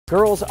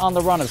Girls on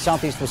the Run of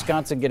Southeast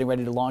Wisconsin getting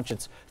ready to launch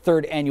its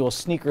third annual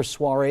sneaker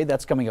soiree.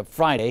 That's coming up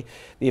Friday.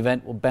 The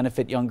event will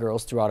benefit young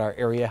girls throughout our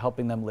area,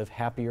 helping them live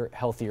happier,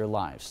 healthier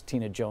lives.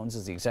 Tina Jones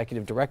is the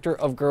executive director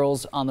of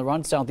Girls on the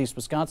Run, Southeast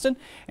Wisconsin,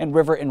 and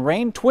River and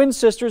Rain, twin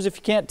sisters, if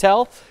you can't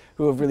tell,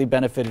 who have really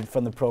benefited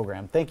from the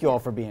program. Thank you all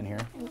for being here.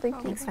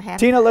 Thanks for having me.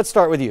 Tina, let's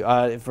start with you.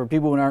 For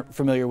people who aren't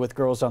familiar with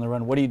Girls on the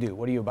Run, what do you do?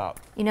 What are you about?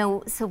 You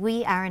know, so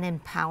we are an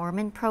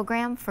empowerment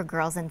program for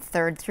girls in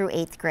 3rd through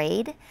 8th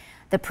grade.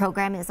 The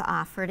program is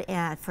offered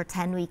for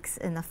 10 weeks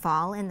in the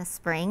fall and the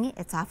spring.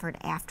 It's offered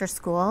after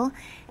school,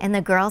 and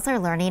the girls are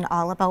learning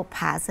all about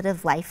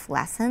positive life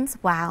lessons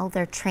while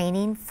they're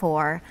training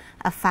for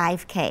a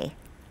 5K.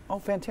 Oh,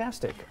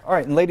 fantastic. All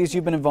right, and ladies,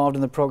 you've been involved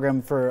in the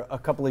program for a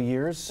couple of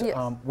years.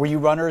 Yes. Were you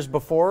runners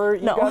before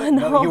you got it?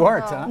 No, you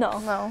weren't, huh?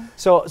 No.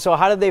 So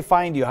how did they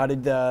find you? How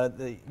did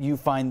you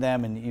find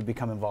them and you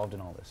become involved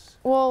in all this?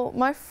 Well,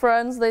 my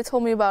friends, they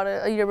told me about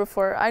it a year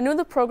before. I knew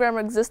the program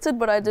existed,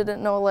 but I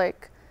didn't know,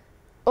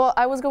 well,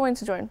 I was going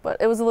to join, but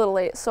it was a little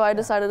late, so I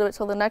decided to wait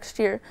till the next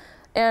year.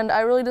 And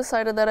I really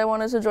decided that I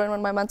wanted to join when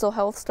my mental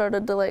health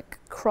started to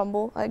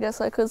crumble, I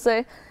guess I could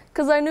say.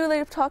 Because I knew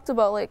they talked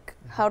about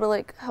how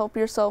to help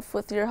yourself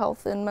with your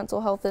health and mental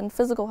health and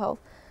physical health.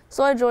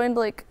 So I joined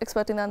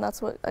expecting that, and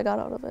that's what I got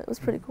out of it. It was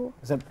pretty cool.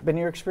 Has that been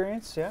your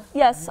experience? Yeah?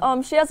 Yes,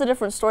 she has a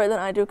different story than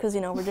I do because,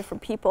 we're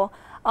different people.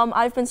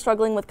 I've been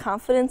struggling with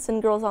confidence,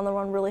 and Girls on the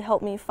Run really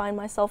helped me find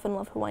myself and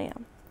love who I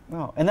am.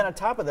 Oh, and then on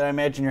top of that, I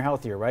imagine you're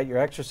healthier, right? You're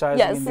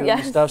exercising and doing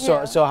yes, stuff. So,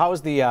 yeah. so how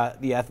is the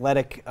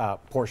athletic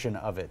portion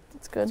of it?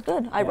 It's good. It's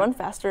good. I run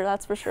faster,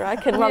 that's for sure. I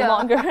can run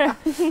longer.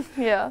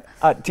 Yeah.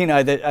 Tina,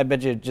 I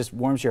bet you it just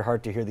warms your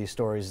heart to hear these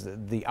stories.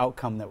 The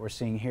outcome that we're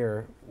seeing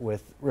here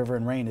with River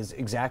and Rain is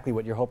exactly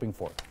what you're hoping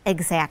for.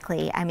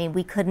 Exactly. I mean,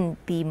 we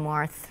couldn't be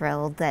more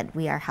thrilled that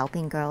we are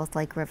helping girls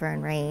like River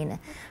and Rain.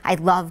 I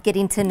love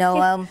getting to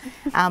know them.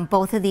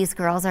 Both of these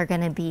girls are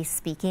going to be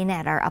speaking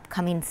at our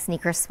upcoming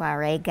Sneaker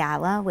Soiree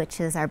Gala,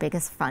 which is our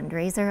biggest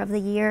fundraiser of the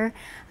year,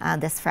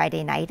 this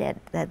Friday night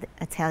at the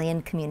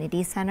Italian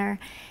Community Center.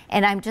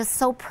 And I'm just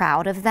so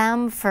proud of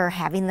them for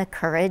having the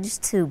courage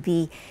to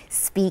be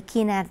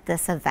speaking at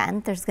this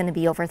event. There's going to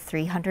be over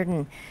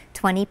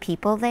 320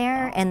 people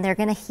there, and they're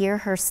going to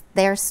hear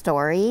their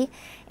story.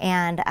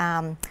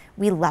 And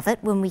we love it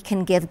when we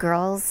can give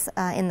girls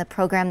in the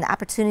program the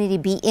opportunity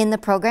to be in the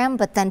program,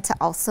 but then to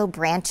also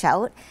branch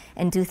out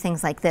and do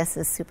things like this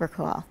is super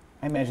cool.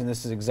 I imagine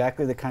this is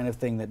exactly the kind of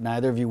thing that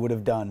neither of you would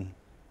have done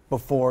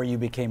before you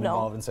became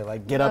involved and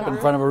said, get up in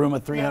front of a room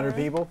of 300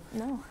 people?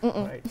 No.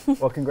 Right.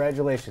 Well,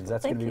 congratulations.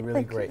 That's going to be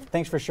really great.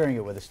 Thanks for sharing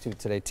it with us, too,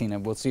 today, Tina.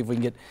 We'll see if we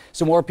can get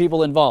some more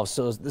people involved.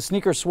 So the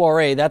Sneaker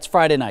Soiree, that's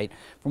Friday night.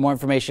 For more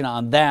information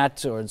on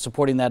that or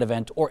supporting that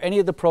event or any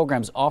of the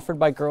programs offered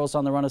by Girls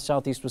on the Run of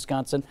Southeast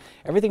Wisconsin,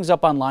 everything's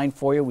up online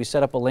for you. We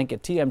set up a link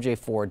at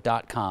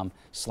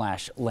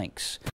tmj4.com/links.